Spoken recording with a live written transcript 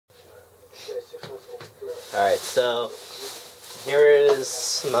Alright, so here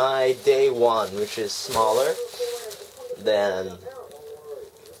is my day 1, which is smaller than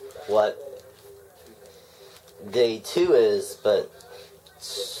what day 2 is, but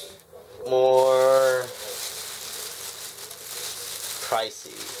it's more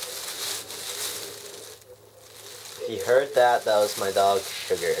pricey. If you heard that, that was my dog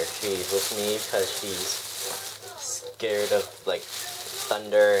Sugar. She's with me because she's scared of like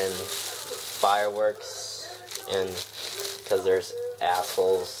thunder and fireworks, and because there's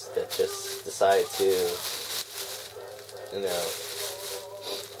assholes that just decide to, you know,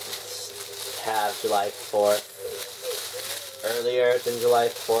 have July 4th earlier than July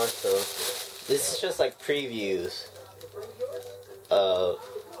 4th, so this is just like previews of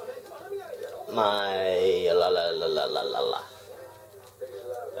my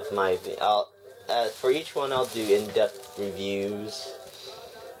for each one I'll do in-depth reviews,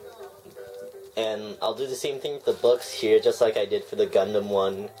 and I'll do the same thing with the books here, just like I did for the Gundam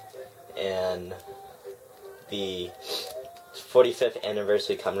one and the 45th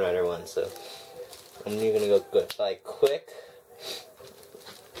anniversary Kamen Rider one. So I'm gonna go quick.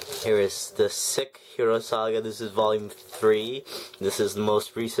 Here is the S.I.C Hero Saga. This is volume 3. This is the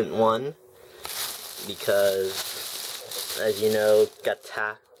most recent one because, as you know,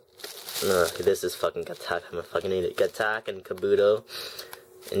 Gatak. No, this is fucking Gatak. I'm a fucking idiot. Gatak and Kabuto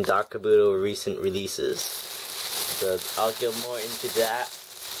and Dark Kabuto were recent releases. So I'll go more into that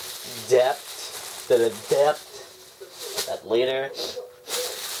that later.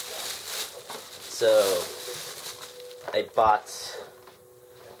 So I bought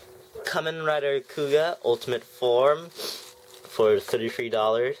Kamen Rider Kuga Ultimate Form for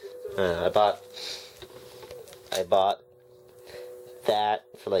 $33. I bought that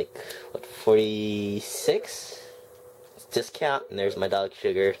for like what, 46 discount, and there's my dog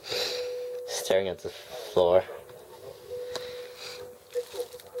Sugar staring at the floor.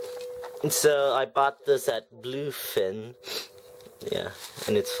 And so I bought this at Bluefin. Yeah,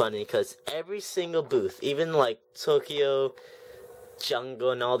 and it's funny because every single booth, even like Tokyo Jungle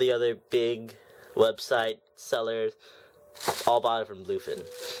and all the other big website sellers, all bought it from Bluefin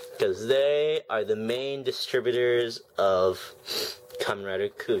because they are the main distributors of Kamen Rider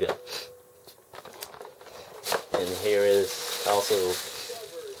Kuga. And here is also,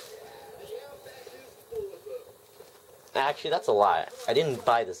 actually that's a lie, I didn't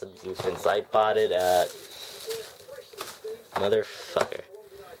buy this at Bluefin's, I bought it at motherfucker.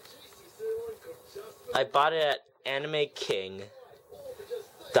 I bought it at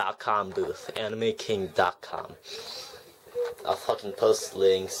AnimeKing.com booth, AnimeKing.com. I'll fucking post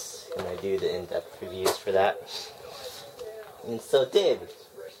links when I do the in-depth reviews for that. And so, David,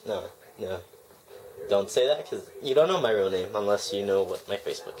 no, don't say that because you don't know my real name unless you know what my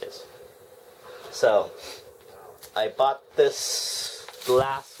Facebook is. So, I bought this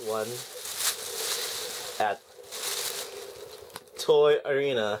last one at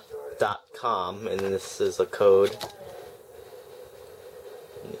toyarena.com, and this is a code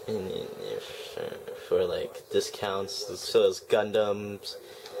for like discounts. So it's Gundams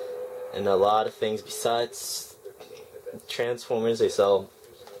and a lot of things besides Transformers. They sell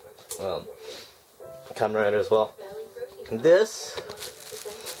Kamen Rider as well. This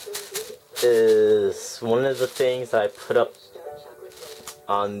is one of the things that I put up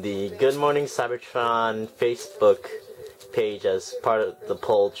on the Good Morning Cybertron Facebook page as part of the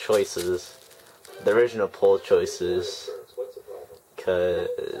poll choices, the original poll choices, because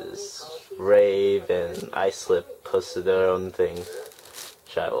Rave and I-Slip posted their own thing,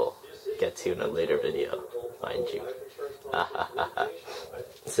 which I will get to in a later video, mind you.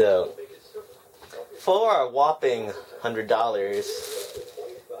 So, for a whopping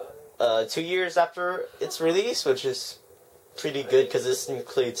 $100, 2 years after its release, which is pretty good because this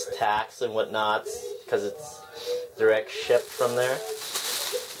includes tax and whatnot, because it's direct shipped from there.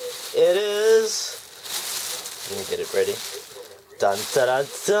 It is, let me get it ready. Dun dun dun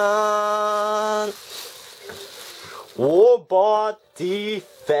dun! Warbot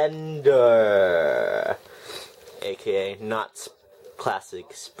Defender, aka not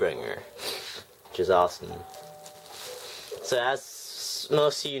Classic Springer, which is awesome. So as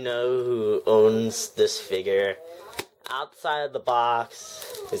most of you know who owns this figure, outside of the box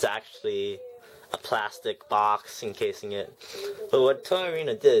is actually a plastic box encasing it. But what Toy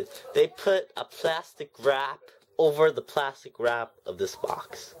Arena did, they put a plastic wrap over the plastic wrap of this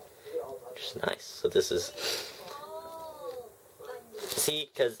box, which is nice. So this is, see,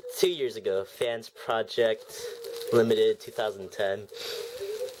 because 2 years ago, Fans Project Limited 2010,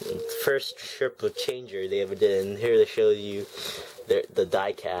 the first strip of changer they ever did, and here they show you the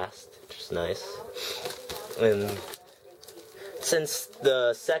die cast, which is nice. And since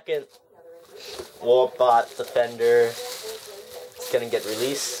the second Warbot Defender is gonna get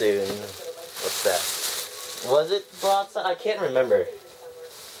released soon, what's that? Was it Broadside? I can't remember if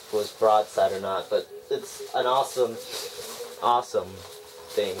it was Broadside or not, but it's an awesome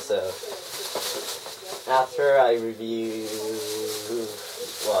thing. So after I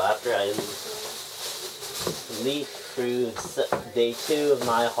leaf through day 2 of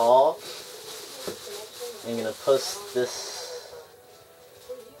my haul, I'm gonna post this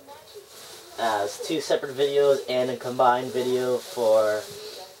as 2 separate videos and a combined video for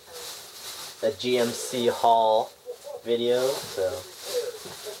a GMC haul video. So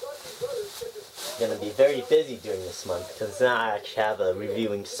I'm gonna be very busy during this month because now I actually have a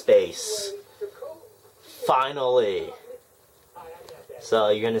reviewing space. Finally! So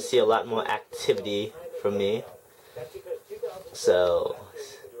you're gonna see a lot more activity from me. So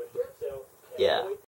yeah.